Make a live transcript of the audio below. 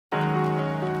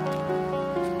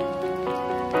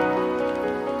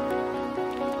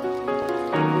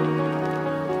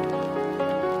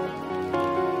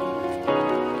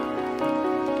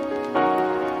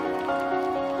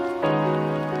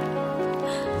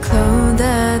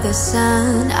under the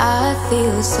sun, I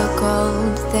feel so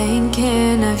cold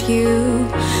thinking of you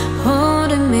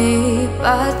holding me.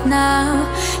 But now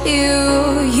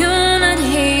you're not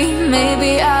here.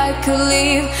 Maybe I could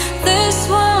leave this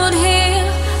world here.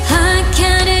 I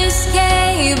can't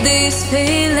escape this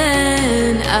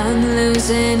feeling I'm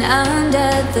losing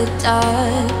under the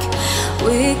dark.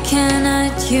 We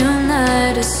cannot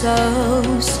unite our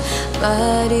souls,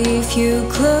 but if you're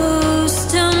close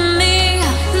to me,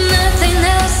 nothing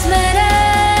else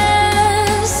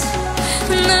matters.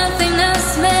 Nothing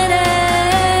else matters.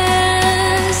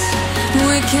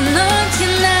 We cannot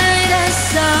unite our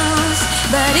souls,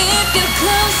 but if you're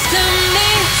close to me,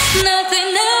 nothing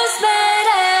else matters.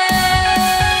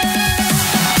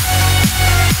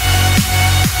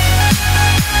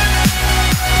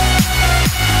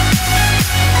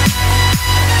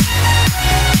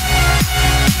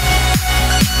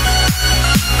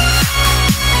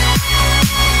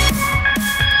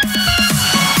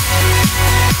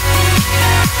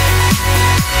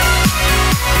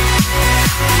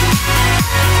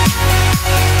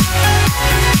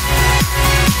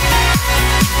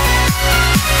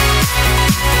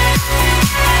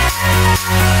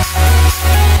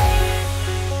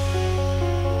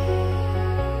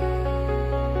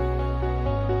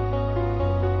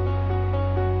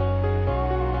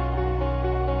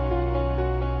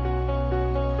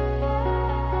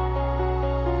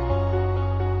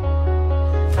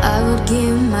 I would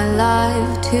give my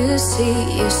life to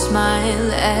see you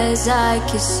smile as I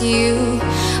kiss you.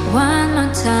 One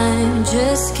more time,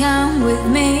 just come with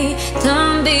me.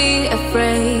 Don't be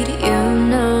afraid, you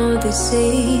know this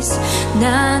is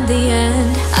not the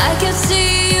end. I can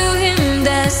see you in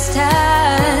the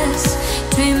stars,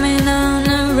 dreaming on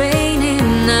a rainy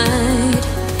night.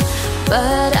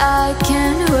 But I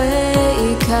can't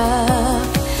wake up,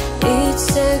 it's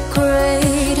a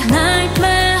great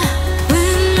nightmare.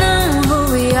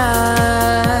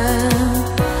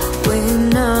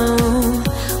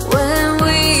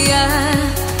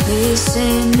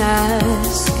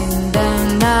 Us in the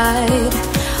night,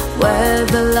 where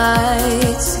the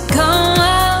lights go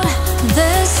out,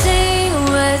 the sea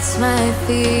wets my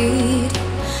feet,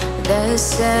 the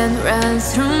sand runs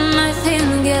through my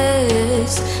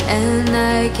fingers, and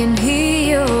I can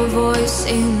hear your voice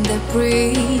in the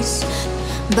breeze.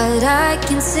 But I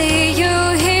can see you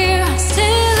here,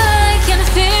 still I can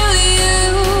feel you.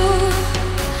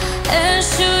 A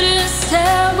shooting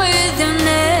star with your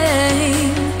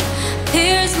name,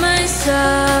 here's my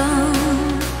soul.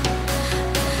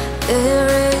 There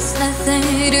is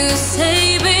nothing to say.